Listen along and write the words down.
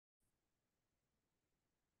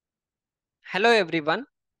Hello everyone,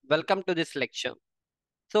 welcome to this lecture.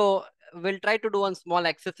 So we'll try to do one small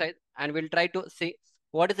exercise and we'll try to see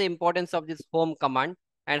what is the importance of this home command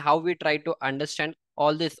and how we try to understand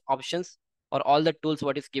all these options or all the tools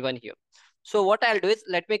what is given here. So what I'll do is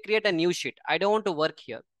let me create a new sheet. I don't want to work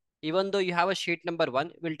here. Even though you have a sheet number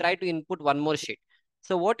 1, we'll try to input one more sheet.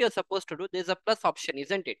 So what you're supposed to do, there's a plus option,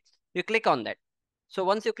 isn't it? You click on that. So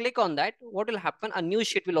once you click on that, what will happen? A new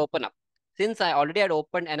sheet will open up. Since I already had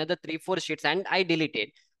opened another 3-4 sheets and I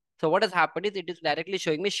deleted. So what has happened is it is directly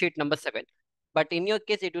showing me sheet number 7. But in your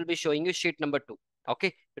case, it will be showing you sheet number 2.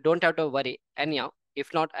 Okay, you don't have to worry anyhow.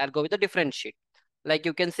 If not, I'll go with a different sheet. Like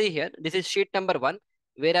you can see here, this is sheet number 1,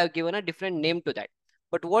 where I've given a different name to that.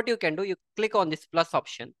 But what you can do, you click on this plus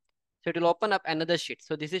option. So it will open up another sheet.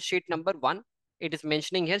 So this is sheet number 1. It is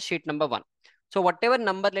mentioning here sheet number 1. So whatever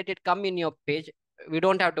number let it come in your page, we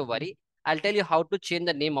don't have to worry. I'll tell you how to change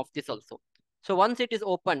the name of this also. So once it is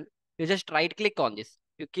open, you just right click on this.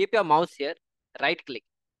 You keep your mouse here, right click.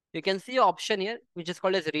 You can see an option here, which is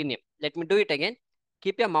called as rename. Let me do it again.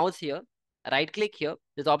 Keep your mouse here, right click here.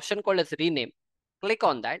 There's an option called as rename. Click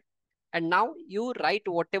on that. And now you write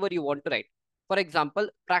whatever you want to write. For example,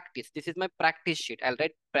 practice. This is my practice sheet. I'll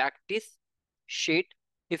write practice sheet.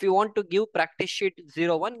 If you want to give practice sheet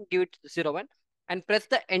 01, give it 01 and press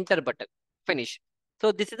the enter button. Finish.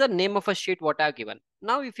 So this is the name of a sheet what I've given.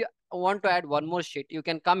 Now if you want to add one more sheet, you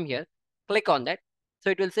can come here, click on that. So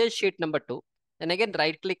it will say sheet number 2. Then again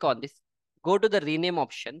right click on this, go to the rename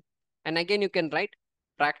option, and again you can write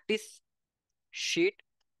practice sheet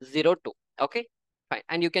 02. Okay, fine.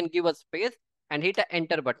 And you can give a space and hit the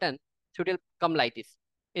enter button. So it will come like this.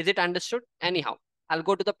 Is it understood? Anyhow, I'll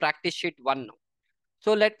go to the practice sheet 1 now.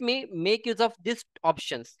 So let me make use of these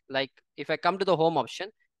options. Like if I come to the home option,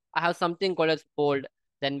 I have something called as bold.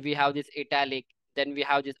 Then we have this italic. Then we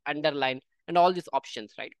have this underline and all these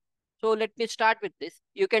options, right? So let me start with this.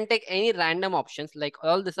 You can take any random options. Like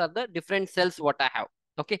all these are the different cells what I have.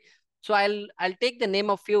 Okay. So I'll take the name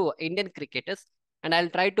of few Indian cricketers and I'll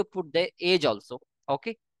try to put the age also.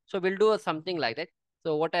 Okay. So we'll do something like that.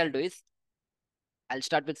 So what I'll do is I'll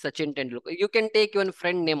start with Sachin Tendulkar. You can take your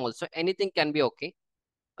friend name also. Anything can be okay.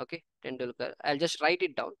 Okay, Tendulkar. I'll just write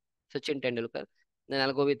it down. Sachin Tendulkar. Then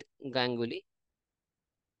I'll go with Ganguly.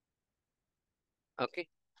 Okay,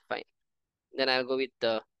 fine. Then I'll go with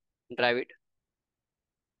Dravid.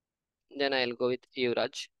 Then I'll go with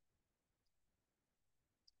Yuvraj.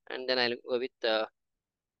 And then I'll go with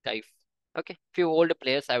Kaif. Okay, few old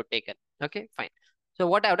players I've taken. Okay, fine. So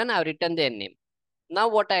what I've done, I've written their name. Now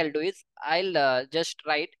what I'll do is I'll just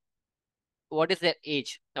write what is their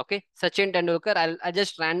age. Okay, Sachin Tendulkar. I'll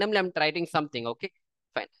just randomly I'm writing something. Okay,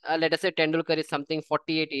 fine. Let us say Tendulkar is something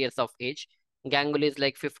 48 years of age. Ganguly is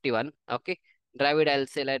like 51. Okay, Dravid I'll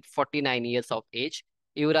say like 49 years of age.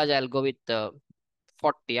 Yuvraj I'll go with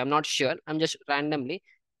 40. I'm not sure. I'm just randomly.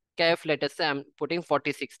 KF let us say I'm putting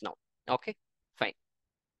 46 now. Okay, fine.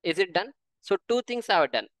 Is it done? So two things I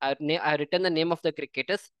have done. I've written the name of the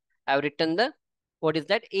cricketers. I've written the what is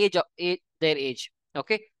that age of their age.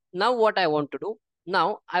 Okay. Now what I want to do?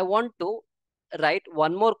 Now I want to write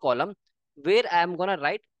one more column where I am gonna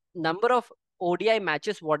write number of ODI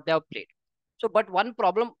matches what they have played. So, but one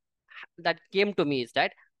problem that came to me is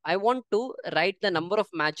that I want to write the number of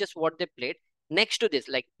matches what they played next to this,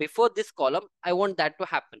 like before this column. I want that to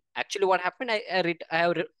happen. Actually, what happened? I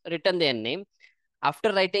have written their name.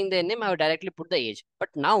 After writing their name, I have directly put the age. But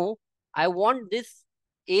now I want this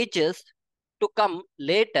ages to come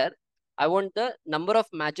later. I want the number of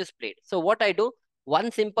matches played. So what I do,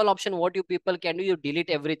 one simple option, what you people can do, you delete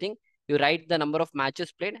everything. You write the number of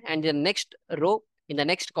matches played, and the next row, in the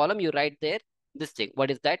next column, you write there this thing.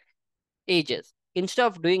 What is that? Ages. Instead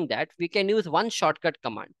of doing that, we can use one shortcut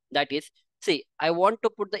command. That is, see, I want to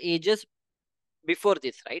put the ages before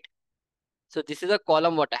this, right? So this is a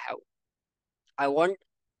column what I have. I want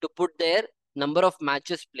to put their number of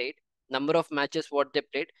matches played, number of matches what they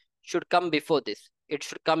played should come before this. It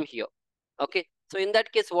should come here. Okay. So in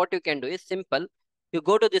that case, what you can do is simple. You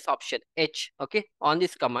go to this option H. Okay. On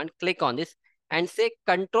this command, click on this and say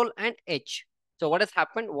Control and H. So what has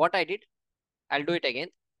happened? What I did, I'll do it again.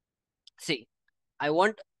 See, I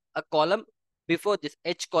want a column before this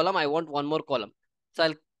H column. I want one more column. So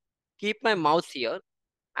I'll keep my mouse here,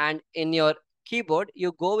 and in your keyboard,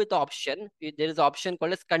 you go with the option. There is an option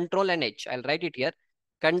called as Control and H. I'll write it here.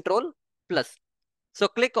 Control plus. So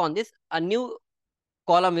click on this. A new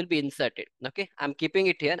column will be inserted. Okay. I'm keeping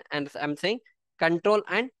it here and I'm saying Control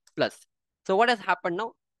and plus. So what has happened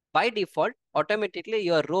now? By default, automatically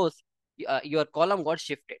your rows, your column got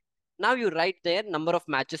shifted. Now you write there number of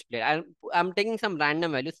matches played. I'm taking some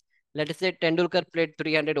random values. Let us say Tendulkar played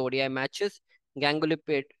 300 ODI matches, Ganguly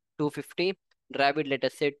played 250, Dravid let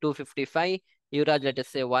us say 255, Yuvraj let us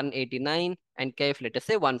say 189, and KF let us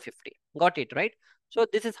say 150. Got it, right? So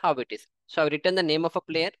this is how it is. So I've written the name of a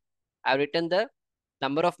player, I've written the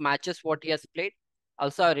number of matches what he has played,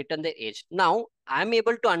 also I've written the age. Now I'm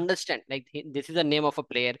able to understand, like this is the name of a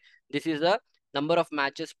player, this is the number of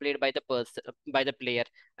matches played by the person, by the player,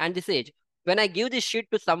 and this age. When I give this sheet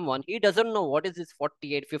to someone, he doesn't know what is this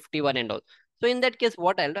 48, 51 and all. So in that case,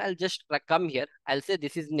 what I'll do, I'll just come here. I'll say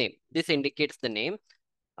this is name. This indicates the name.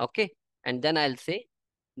 Okay. And then I'll say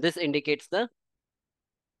this indicates the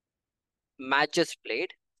matches played.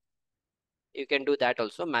 You can do that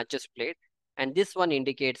also, matches played. And this one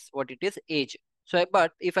indicates what it is, age. So,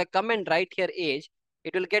 but if I come and write here age,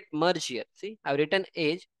 it will get merged here. See, I've written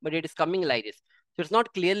age, but it is coming like this. So it's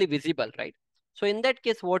not clearly visible, right? So in that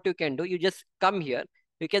case, what you can do, you just come here.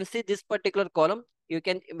 You can see this particular column. You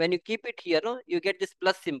can, when you keep it here, no, you get this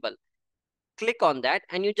plus symbol. Click on that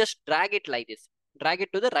and you just drag it like this. Drag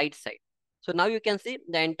it to the right side. So now you can see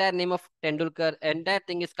the entire name of Tendulkar, entire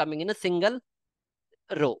thing is coming in a single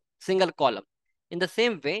row, single column. In the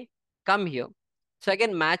same way, come here. So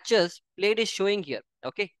again, matches played is showing here.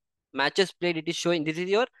 Okay. Matches played, it is showing. This is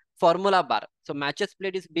your formula bar. So matches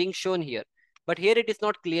played is being shown here. But here it is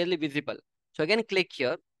not clearly visible. So again, click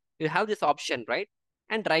here. You have this option, right?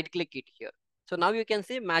 And right click it here. So now you can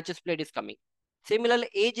see matches played is coming. Similarly,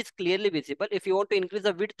 age is clearly visible. If you want to increase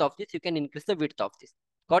the width of this, you can increase the width of this.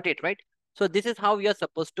 Got it, right? So this is how you are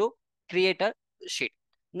supposed to create a sheet.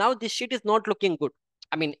 Now this sheet is not looking good.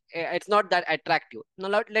 I mean, it's not that attractive. Now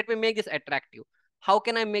let me make this attractive. How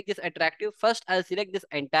can I make this attractive? First, I'll select this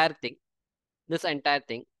entire thing.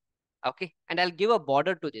 Okay, and I'll give a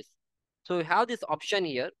border to this. So you have this option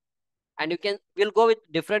here, and we'll go with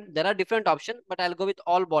different. There are different options, but I'll go with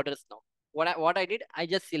all borders now. What I did, I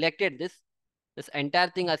just selected this entire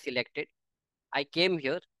thing. I selected. I came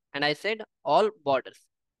here and I said all borders.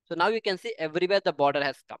 So now you can see everywhere the border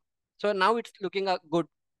has come. So now it's looking a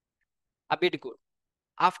bit good.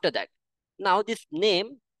 After that, now this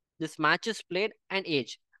name, this matches played and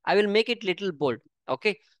age, I will make it little bold.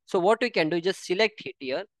 Okay. So what we can do, just select it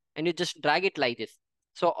here and you just drag it like this.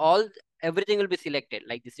 So everything will be selected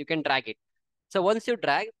like this. You can drag it. So once you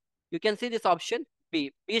drag, you can see this option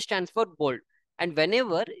B. B stands for bold. And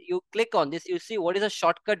whenever you click on this, you see what is a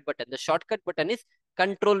shortcut button. The shortcut button is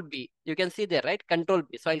Control B. You can see there, right? Control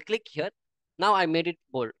B. So I'll click here. Now I made it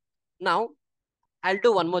bold. Now I'll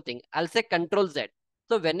do one more thing. I'll say Control Z.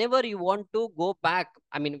 So whenever you want to go back,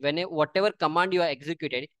 I mean, whatever command you are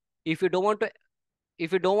executed, if you don't want to,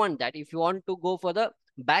 if you want to go for the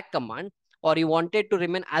back command or you want it to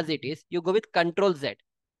remain as it is, you go with Control Z.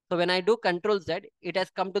 So when I do Control Z, it has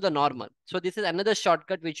come to the normal. So this is another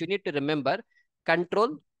shortcut which you need to remember,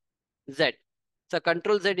 Control Z. So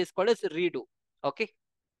Control Z is called as redo. Okay.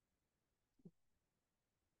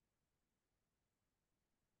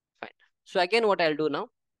 Fine. So again, what I'll do now,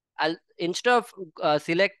 instead of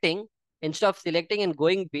selecting and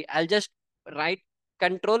going B, I'll just write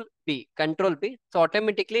Control B. So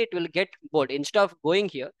automatically it will get bold. Instead of going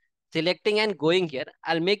here, selecting and going here,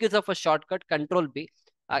 I'll make use of a shortcut Control B.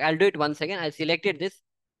 I'll do it once again. I selected this.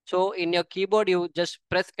 So in your keyboard, you just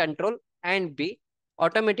press Control and B.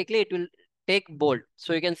 Automatically it will take bold.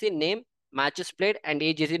 So you can see name, matches played, and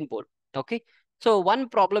age is in bold. Okay. So one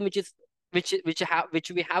problem which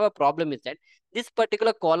we have a problem is that this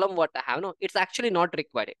particular column what I have, no, it's actually not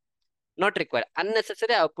required.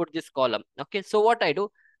 Unnecessary, I put this column. Okay. So what I do,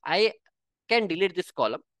 I can delete this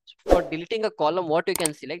column. For deleting a column, what you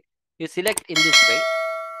can select, you select in this way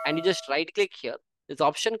and you just right click here. This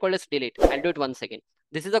option called as delete. I'll do it once again.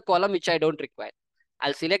 This is a column which I don't require.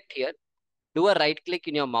 I'll select here, do a right click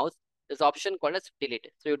in your mouse. This option called as delete.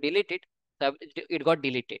 So you delete it. So it got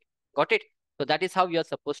deleted. Got it? So that is how you are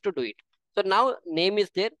supposed to do it. So now name is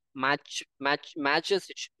there, matches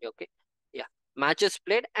it should be okay. Yeah, matches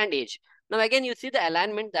played and age. Now again you see the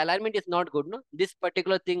alignment. The alignment is not good. No, this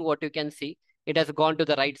particular thing what you can see, it has gone to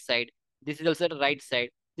the right side. This is also the right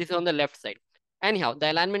side. This is on the left side. Anyhow,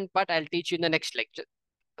 the alignment part I'll teach you in the next lecture.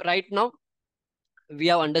 Right now we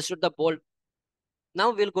have understood the bold.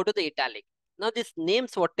 Now we'll go to the italic. Now these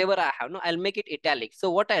names whatever I have, no, I'll make it italic. So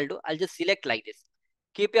what I'll do, I'll just select like this.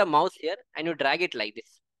 Keep your mouse here and you drag it like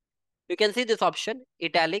this. You can see this option,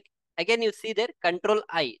 italic. Again, you see there, Control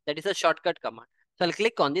I, that is a shortcut command. So I'll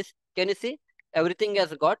click on this. Can you see? Everything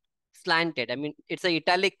has got slanted. I mean, it's a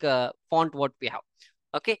italic font what we have.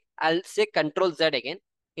 Okay, I'll say Control Z again.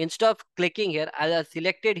 Instead of clicking here, I'll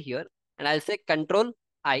select it here and I'll say Control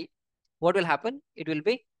I. What will happen? It will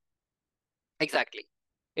be exactly.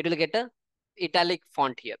 It will get a italic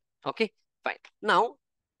font here. Okay, fine. Now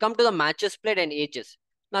come to the matches played and ages.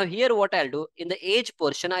 Now here what I'll do, in the age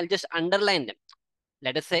portion, I'll just underline them.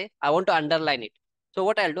 Let us say I want to underline it. So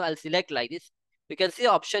what I'll do, I'll select like this. You can see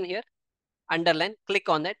option here, underline, click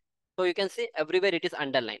on that. So you can see everywhere it is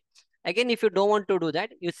underlined. Again, if you don't want to do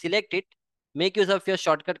that, you select it, make use of your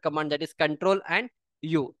shortcut command, that is Control and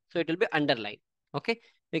U. So it will be underlined. Okay,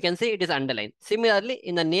 you can see it is underlined. Similarly,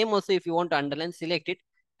 in the name also, if you want to underline, select it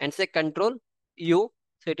and say Control U.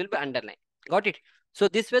 So it will be underlined. Got it? So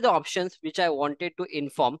these were the options which I wanted to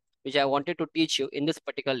inform, which I wanted to teach you in this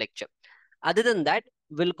particular lecture. Other than that,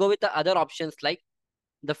 we'll go with the other options like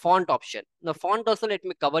the font option. The font also, let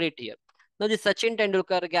me cover it here. Now this Sachin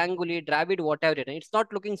Tendulkar, Ganguly, Dravid, whatever, it's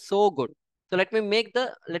not looking so good. So let me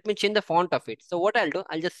change the font of it. So what I'll do,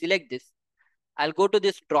 I'll just select this. I'll go to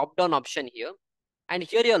this drop down option here. And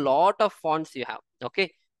here a lot of fonts you have.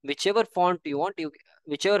 Okay. Whichever font you want to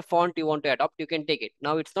adopt, you can take it.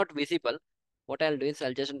 Now it's not visible. What I'll do is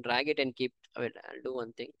I'll just drag it and keep, wait, I'll do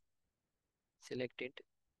one thing. Select it.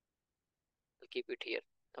 I'll keep it here.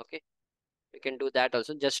 Okay. You can do that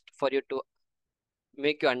also, just for you to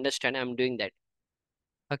make you understand. I'm doing that.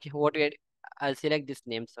 Okay, I'll select these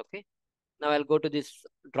names. Okay, now I'll go to this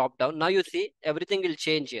drop down. Now you see everything will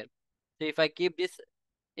change here. So if I keep this,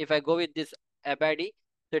 if I go with this Abadi,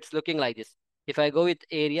 so it's looking like this. If I go with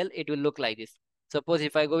Arial, it will look like this. Suppose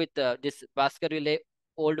if I go with this Baskerville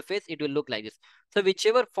old face, it will look like this. So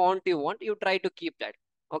whichever font you want, you try to keep that.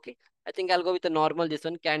 Okay, I think I'll go with the normal, this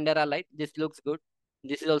one, Candera Light. This looks good.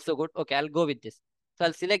 This is also good. Okay, I'll go with this. So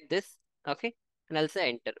I'll select this. Okay, and I'll say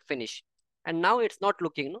enter, finish. And now it's not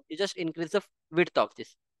looking, no? You just increase the width of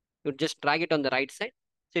this. You just drag it on the right side.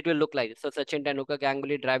 So it will look like this. So Sachin Tendulkar,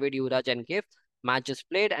 Ganguly, Dravid, Yuvraj, and KF, matches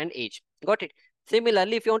played and age. Got it?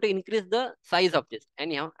 Similarly, if you want to increase the size of this,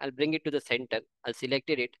 anyhow, I'll bring it to the center. I'll select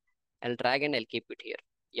it. I'll drag and I'll keep it here.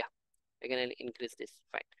 Yeah. Again, I'll increase this.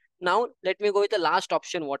 Fine. Now, let me go with the last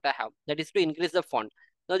option what I have. That is to increase the font.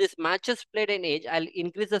 Now, this matches played and age, I'll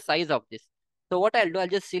increase the size of this. So what I'll do, I'll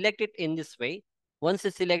just select it in this way. Once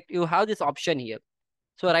you select, you have this option here.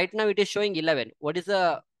 So right now it is showing 11. What is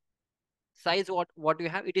the size what you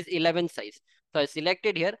have? It is 11 size. So I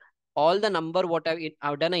selected here all the number what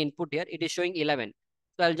I've done an input here. It is showing 11.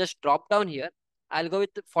 So I'll just drop down here. I'll go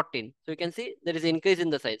with 14. So you can see there is increase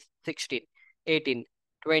in the size, 16, 18,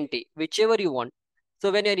 20, whichever you want.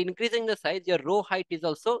 So when you're increasing the size, your row height is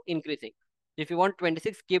also increasing. If you want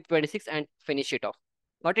 26, keep 26 and finish it off.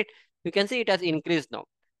 Got it? You can see it has increased now.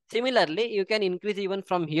 Similarly, you can increase even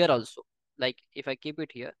from here also. Like if I keep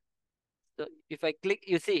it here. So if I click,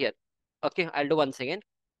 you see here. Okay, I'll do once again.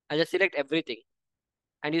 I'll just select everything.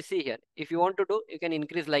 And you see here, if you want to do, you can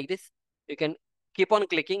increase like this. You can keep on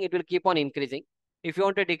clicking, it will keep on increasing. If you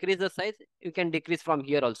want to decrease the size, you can decrease from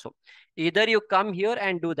here also. Either you come here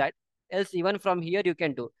and do that, else even from here you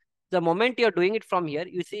can do. The moment you're doing it from here,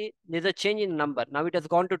 you see there's a change in number. Now it has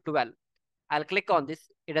gone to 12. I'll click on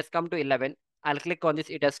this, it has come to 11. I'll click on this,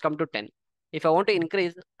 it has come to 10. If I want to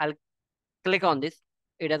increase, I'll click on this,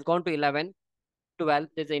 it has gone to 11, 12,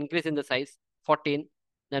 there's an increase in the size, 14,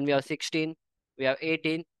 then we have 16, we have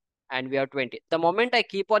 18, and we have 20. The moment I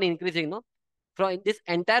keep on increasing, no, from this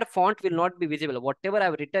entire font will not be visible. Whatever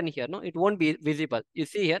I've written here, no, it won't be visible. You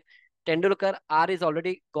see here, Tendulkar R is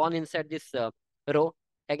already gone inside this row.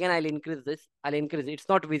 Again, I'll increase this, I'll increase it. It's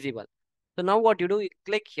not visible. So now what you do, you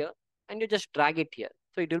click here and you just drag it here.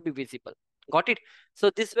 So it will be visible. Got it? So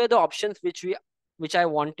these were the options which I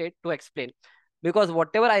wanted to explain. Because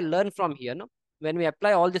whatever I learned from here, no, when we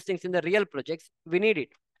apply all these things in the real projects, we need it.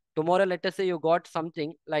 Tomorrow, let us say you got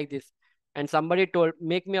something like this and somebody told,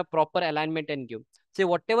 make me a proper alignment and give. See,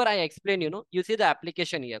 whatever I explain, you see the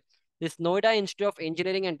application here. This Noida Institute of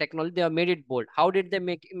Engineering and Technology, they have made it bold. How did they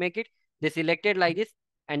make it? They selected like this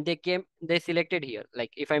and they selected here.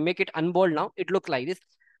 Like if I make it unbold now, it looks like this.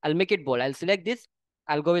 I'll make it bold. I'll select this.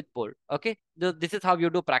 I'll go with bold. Okay. This is how you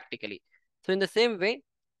do practically. So in the same way,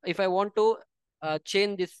 if I want to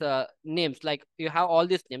change this names, like you have all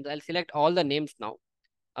these names, I'll select all the names now.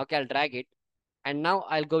 Okay, I'll drag it. And now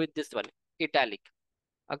I'll go with this one, Italic.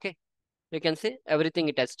 Okay, you can see everything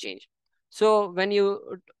it has changed. So when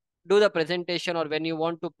you do the presentation or when you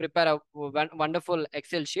want to prepare a wonderful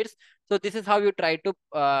Excel sheets, so this is how you try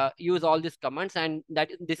to use all these commands, and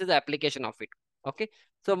this is the application of it. Okay,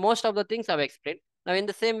 so most of the things I've explained. Now in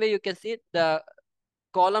the same way, you can see the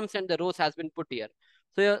columns and the rows has been put here.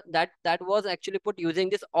 So that was actually put using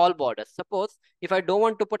this all borders. Suppose if I don't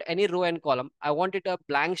want to put any row and column, I want it a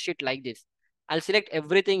blank sheet like this. I'll select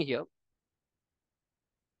everything here.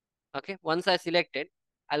 Okay, once I selected,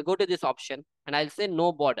 I'll go to this option and I'll say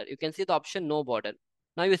no border. You can see the option no border.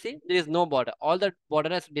 Now you see there is no border. All the border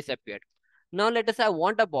has disappeared. Now let us say I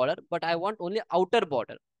want a border, but I want only outer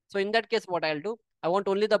border. So in that case, what I'll do, I want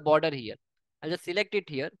only the border here. I'll just select it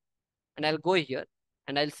here and I'll go here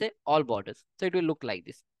and I'll say all borders. So it will look like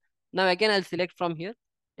this. Now again, I'll select from here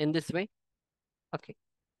in this way. Okay.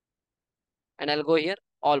 And I'll go here,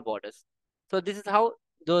 all borders. So this is how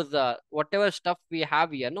those, whatever stuff we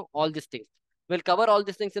have here, no, all these things. We'll cover all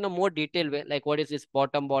these things in a more detailed way, like what is this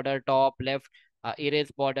bottom border, top, left,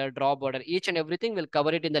 erase border, draw border, each and everything we'll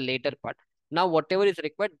cover it in the later part. Now, whatever is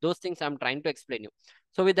required, those things I'm trying to explain you.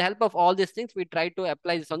 So with the help of all these things, we try to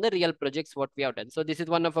apply this on the real projects, what we have done. So this is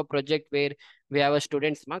one of a project where we have a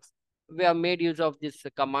student's marks. We have made use of this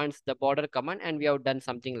commands, the border command, and we have done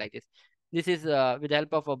something like this. This is with the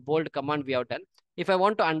help of a bold command we have done. If I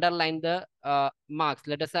want to underline the marks,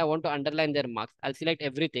 let us say I want to underline their marks, I'll select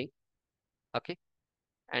everything. Okay.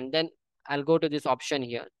 And then I'll go to this option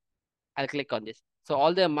here. I'll click on this. So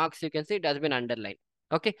all the marks you can see it has been underlined.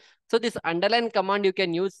 Okay. So this underline command you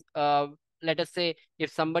can use, let us say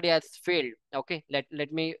if somebody has failed. Okay.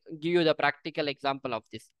 Let me give you the practical example of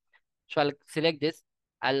this. So I'll select this.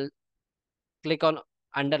 I'll click on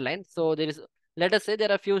underline. So there is, let us say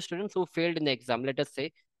there are few students who failed in the exam. Let us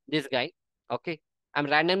say this guy. Okay. I'm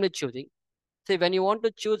randomly choosing. See, when you want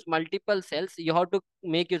to choose multiple cells, you have to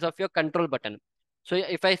make use of your control button. So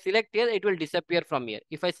if I select here, it will disappear from here.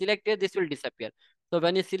 If I select here, this will disappear. So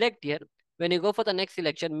when you select here, when you go for the next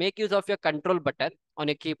selection, make use of your control button on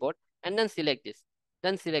your keyboard and then select this.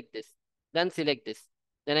 Then select this. Then select this.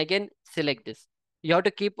 Then again, select this. You have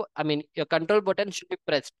to keep, your control button should be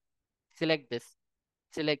pressed. Select this.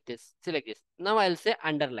 Select this. Select this. Now I'll say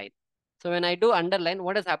underline. So when I do underline,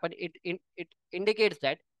 what has happened? It indicates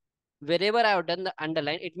that wherever I have done the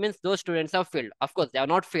underline, it means those students have failed. Of course, they have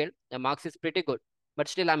not failed. The marks is pretty good. But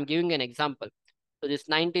still, I'm giving an example. So this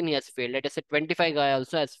 19 he has failed. Let us say 25 guy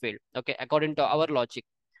also has failed. Okay, according to our logic.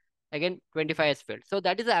 Again, 25 has failed. So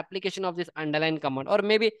that is the application of this underline command. Or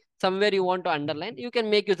maybe somewhere you want to underline, you can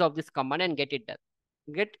make use of this command and get it done.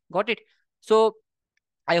 Got it? So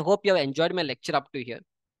I hope you have enjoyed my lecture up to here.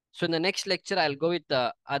 So in the next lecture, I'll go with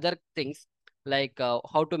other things like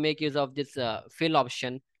how to make use of this fill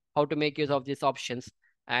option, how to make use of these options,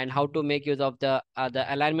 and how to make use of the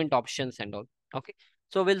alignment options and all. Okay.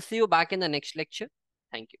 So we'll see you back in the next lecture.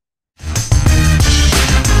 Thank you.